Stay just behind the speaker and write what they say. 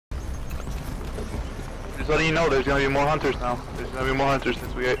Just letting you know, there's gonna be more hunters now. There's gonna be more hunters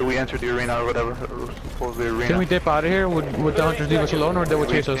since we entered the arena or whatever. Or supposedly arena. Can we dip out of here? Would the hunters leave us alone or they will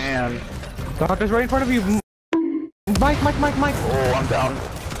chase us? The hunter's right in front of you. Mike. Oh, I'm down.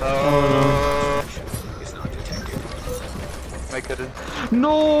 Oh no. Mike,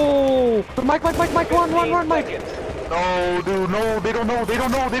 no! Mike, run, Mike! No, dude, no, they don't know,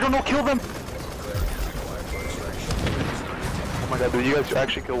 kill them! Oh my god, dude, you guys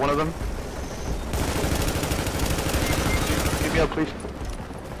actually kill one of them? Get me up, please.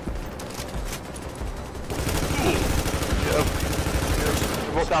 Yeah.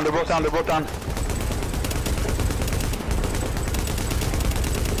 They're both down. They're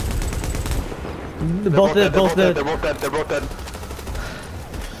both dead.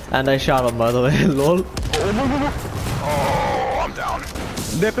 And I shot him, by the way. Lol. Oh, I'm down.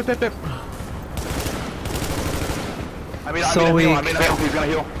 Dip. I mean, he's gonna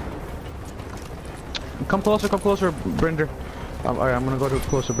heal. Come closer, Brinder. Alright, I'm gonna go to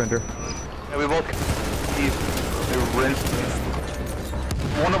closer, Brinder. Yeah, we both. They're rinsed.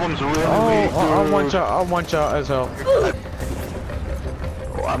 One of them's really weak. I'll one shot as hell.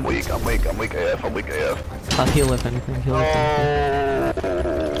 Oh, I'm weak AF. I'll heal if anything.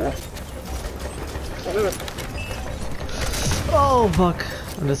 Oh fuck.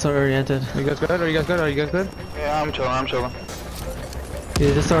 I'm disoriented. Are you guys good? Yeah, I'm chilling.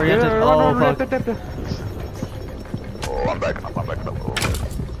 You're disoriented? Yeah, oh fuck. Dip. Oh, I'm backing up.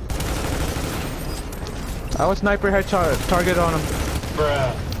 I was sniper headshot target on him.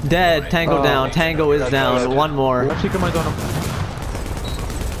 Bruh. Dead. Tango down. Tango is down. One more. Let's see commands on him.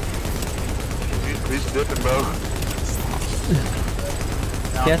 He's dipping, bro.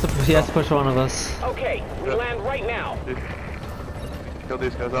 He has to push one of us. Okay, we land right now. Kill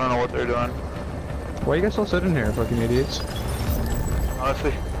these guys. I don't know what they're doing. Why are you guys all sitting here, fucking idiots?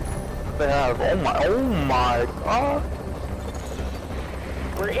 Honestly, what they have. Oh my god.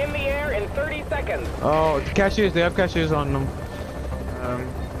 We're in the air in 30 seconds. Oh, cashiers. They have cashiers on them.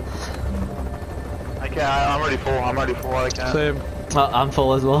 I can't. I'm already full. I can't. Same. I'm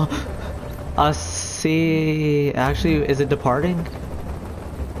full as well. See. Actually, is it departing?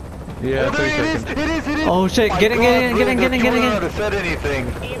 Yeah, Oh, there it is. Oh shit! Get in. Said anything.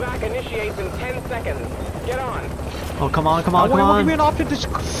 Evac initiates in 10 seconds. Get on. Oh come on! Wait, give me an option to.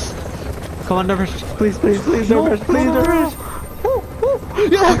 Come on, Nervous. Please, Nervous. Please, Nervous.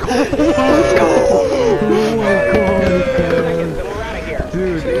 Yeah, let's go! Oh my god!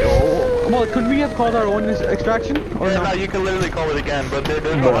 Dude, come on, could we have called our own extraction? Or Yeah, no? no, you can literally call it again, but there's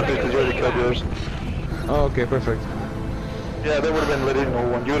no hunters because you already killed yours. Oh, okay, perfect. Yeah, there would have been literally no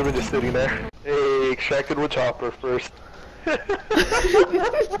one. You would have been just sitting there. Hey, extracted with chopper first.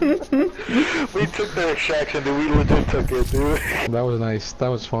 We took their extraction, dude. We legit took it, dude. That was nice. That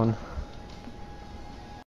was fun.